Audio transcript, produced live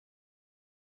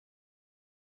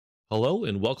Hello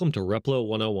and welcome to Replo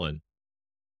 101.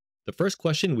 The first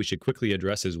question we should quickly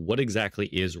address is what exactly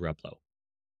is Replo?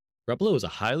 Replo is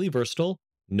a highly versatile,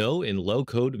 no and low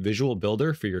code visual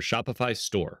builder for your Shopify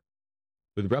store.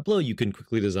 With Replo, you can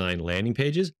quickly design landing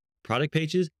pages, product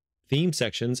pages, theme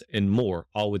sections, and more,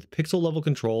 all with pixel level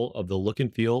control of the look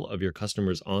and feel of your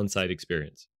customer's on-site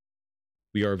experience.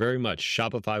 We are very much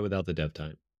Shopify without the dev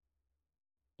time.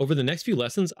 Over the next few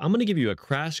lessons, I'm going to give you a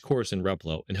crash course in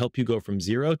Replo and help you go from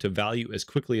zero to value as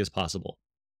quickly as possible.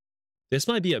 This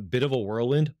might be a bit of a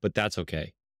whirlwind, but that's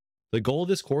okay. The goal of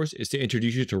this course is to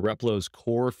introduce you to Replo's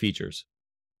core features.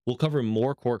 We'll cover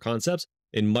more core concepts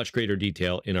in much greater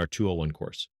detail in our 201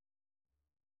 course.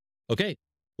 Okay,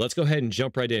 let's go ahead and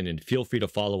jump right in and feel free to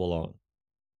follow along.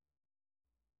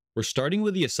 We're starting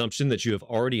with the assumption that you have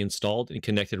already installed and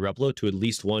connected Replo to at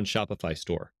least one Shopify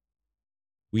store.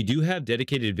 We do have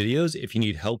dedicated videos if you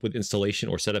need help with installation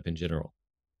or setup in general.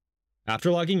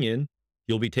 After logging in,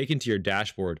 you'll be taken to your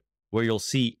dashboard where you'll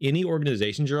see any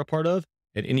organizations you're a part of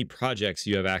and any projects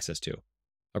you have access to.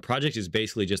 A project is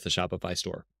basically just the Shopify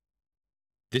store.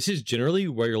 This is generally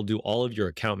where you'll do all of your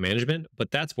account management,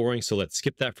 but that's boring, so let's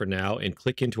skip that for now and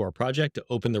click into our project to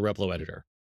open the Replo editor.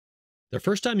 The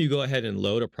first time you go ahead and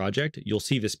load a project, you'll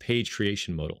see this page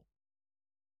creation modal.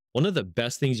 One of the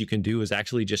best things you can do is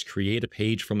actually just create a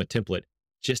page from a template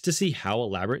just to see how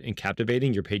elaborate and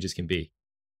captivating your pages can be.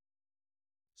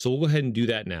 So we'll go ahead and do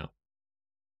that now.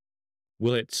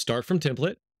 We'll hit Start from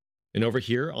Template, and over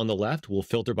here on the left, we'll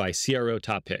filter by CRO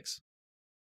Top Picks.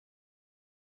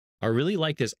 I really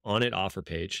like this On It offer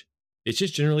page. It's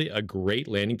just generally a great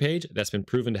landing page that's been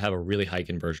proven to have a really high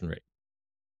conversion rate.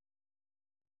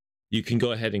 You can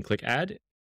go ahead and click Add,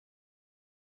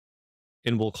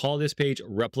 and we'll call this page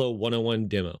Replo 101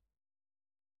 Demo.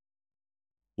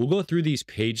 We'll go through these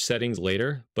page settings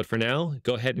later, but for now,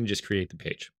 go ahead and just create the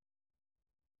page.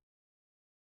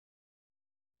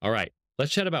 All right,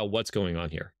 let's chat about what's going on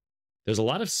here. There's a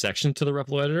lot of sections to the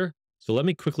Replo editor, so let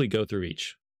me quickly go through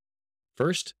each.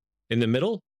 First, in the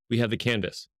middle, we have the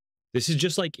canvas. This is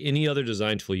just like any other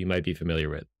design tool you might be familiar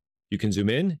with. You can zoom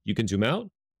in, you can zoom out,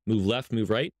 move left, move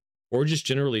right, or just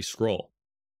generally scroll.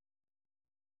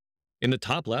 In the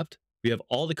top left, we have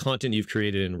all the content you've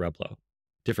created in Replo.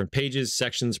 Different pages,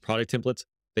 sections, product templates,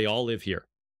 they all live here.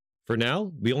 For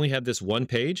now, we only have this one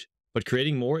page, but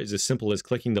creating more is as simple as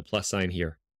clicking the plus sign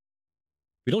here.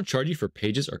 We don't charge you for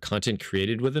pages or content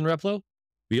created within Replo.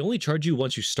 We only charge you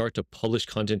once you start to publish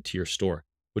content to your store,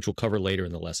 which we'll cover later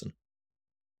in the lesson.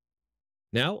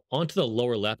 Now, onto the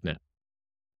lower left nav.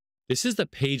 This is the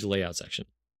page layout section.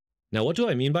 Now, what do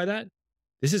I mean by that?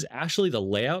 This is actually the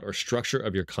layout or structure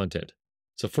of your content.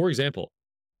 So for example,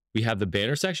 we have the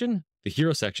banner section, the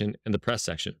hero section, and the press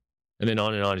section, and then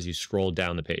on as you scroll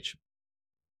down the page.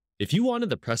 If you wanted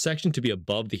the press section to be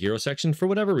above the hero section for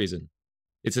whatever reason,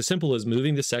 it's as simple as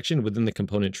moving the section within the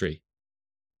component tree.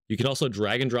 You can also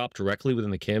drag and drop directly within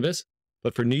the canvas,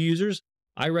 but for new users,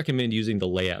 I recommend using the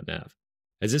layout nav,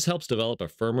 as this helps develop a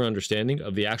firmer understanding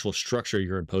of the actual structure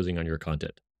you're imposing on your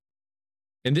content.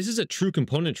 And this is a true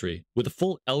component tree with a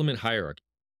full element hierarchy.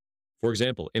 For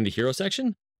example, in the hero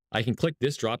section, I can click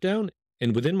this dropdown,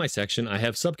 and within my section, I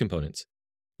have subcomponents,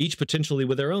 each potentially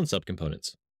with their own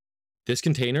subcomponents. This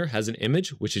container has an image,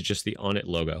 which is just the On It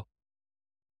logo.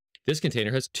 This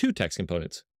container has two text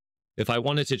components. If I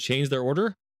wanted to change their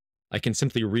order, I can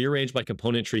simply rearrange my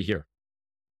component tree here.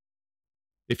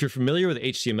 If you're familiar with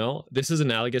HTML, this is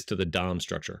analogous to the DOM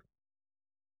structure.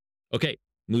 Okay.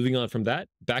 Moving on from that,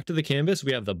 back to the canvas,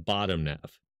 we have the bottom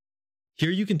nav.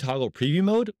 Here you can toggle preview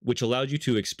mode, which allows you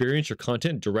to experience your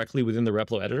content directly within the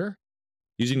Replo editor.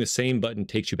 Using the same button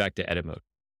takes you back to edit mode.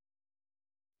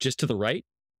 Just to the right,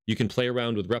 you can play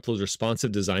around with Replo's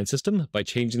responsive design system by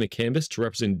changing the canvas to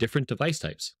represent different device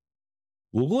types.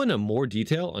 We'll go into more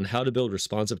detail on how to build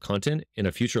responsive content in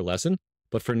a future lesson,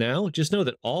 but for now, just know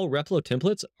that all Replo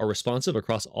templates are responsive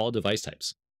across all device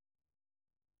types.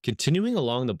 Continuing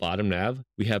along the bottom nav,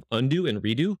 we have undo and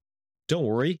redo. Don't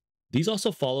worry, these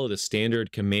also follow the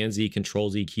standard Command-Z,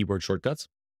 Control-Z keyboard shortcuts.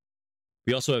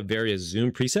 We also have various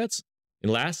zoom presets.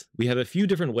 And last, we have a few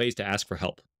different ways to ask for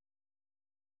help.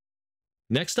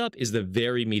 Next up is the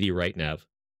very meaty right nav.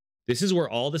 This is where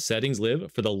all the settings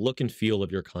live for the look and feel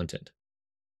of your content.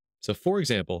 So for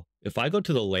example, if I go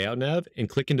to the layout nav and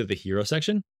click into the hero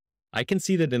section, I can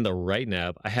see that in the right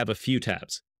nav, I have a few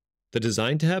tabs. The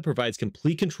Design tab provides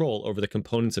complete control over the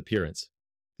component's appearance.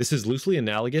 This is loosely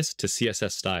analogous to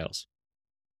CSS styles.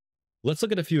 Let's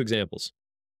look at a few examples.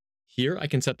 Here, I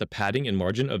can set the padding and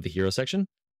margin of the hero section.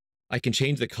 I can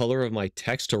change the color of my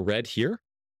text to red here.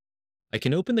 I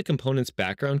can open the component's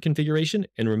background configuration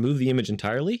and remove the image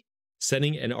entirely,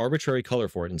 setting an arbitrary color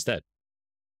for it instead.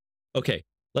 Okay,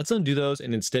 let's undo those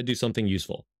and instead do something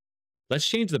useful. Let's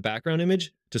change the background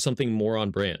image to something more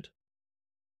on brand.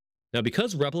 Now,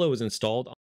 because Replo is installed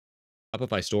on the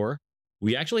Shopify store,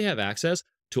 we actually have access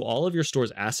to all of your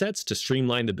store's assets to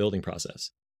streamline the building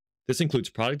process. This includes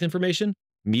product information,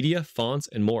 media, fonts,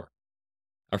 and more.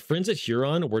 Our friends at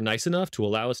Huron were nice enough to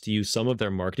allow us to use some of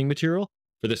their marketing material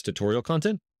for this tutorial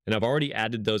content, and I've already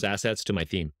added those assets to my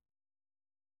theme.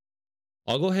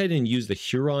 I'll go ahead and use the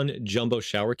Huron Jumbo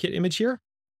Shower Kit image here.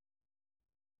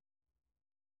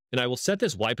 And I will set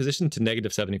this Y position to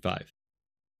 -75.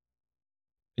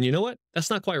 And you know what? That's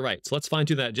not quite right, so let's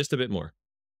fine-tune that just a bit more.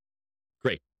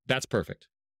 Great, that's perfect.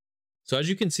 So as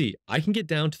you can see, I can get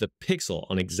down to the pixel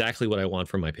on exactly what I want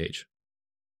from my page.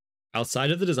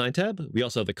 Outside of the Design tab, we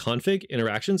also have the Config,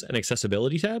 Interactions, and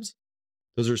Accessibility tabs.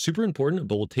 Those are super important,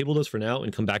 but we'll table those for now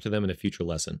and come back to them in a future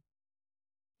lesson.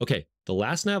 Okay, the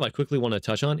last nav I quickly want to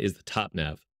touch on is the top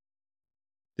nav.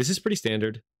 This is pretty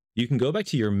standard. You can go back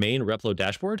to your main Replo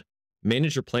dashboard,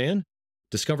 manage your plan,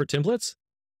 discover templates,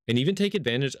 and even take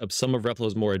advantage of some of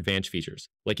Replo's more advanced features,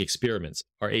 like Experiments,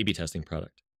 our A/B testing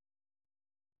product.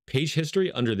 Page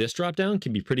history under this dropdown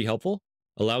can be pretty helpful,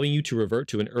 allowing you to revert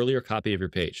to an earlier copy of your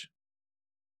page.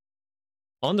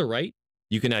 On the right,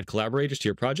 you can add collaborators to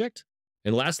your project.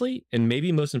 And lastly, and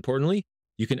maybe most importantly,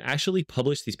 you can actually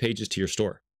publish these pages to your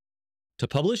store. To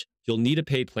publish, you'll need a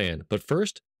paid plan, but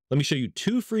first, let me show you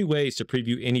 2 free ways to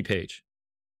preview any page.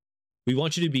 We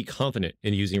want you to be confident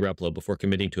in using Replo before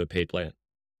committing to a paid plan.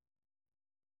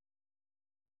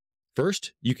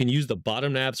 First, you can use the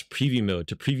bottom nav's preview mode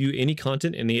to preview any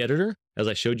content in the editor, as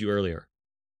I showed you earlier.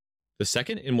 The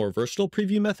second and more versatile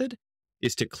preview method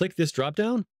is to click this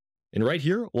dropdown, and right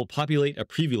here, we'll populate a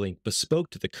preview link bespoke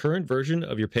to the current version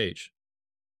of your page.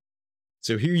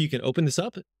 So here you can open this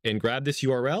up and grab this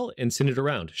URL and send it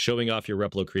around, showing off your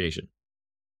Replo creation.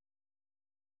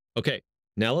 Okay,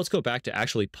 now let's go back to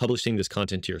actually publishing this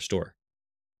content to your store.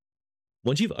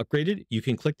 Once you've upgraded, you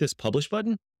can click this Publish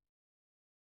button,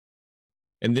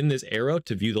 and then this arrow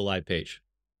to view the live page.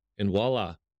 And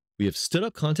voila, we have stood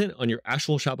up content on your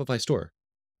actual Shopify store.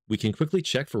 We can quickly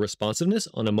check for responsiveness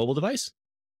on a mobile device.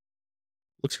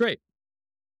 Looks great.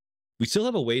 We still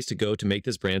have a ways to go to make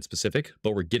this brand specific,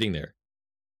 but we're getting there.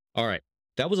 All right,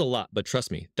 that was a lot, but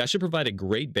trust me, that should provide a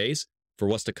great base for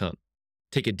what's to come.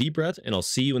 Take a deep breath, and I'll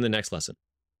see you in the next lesson.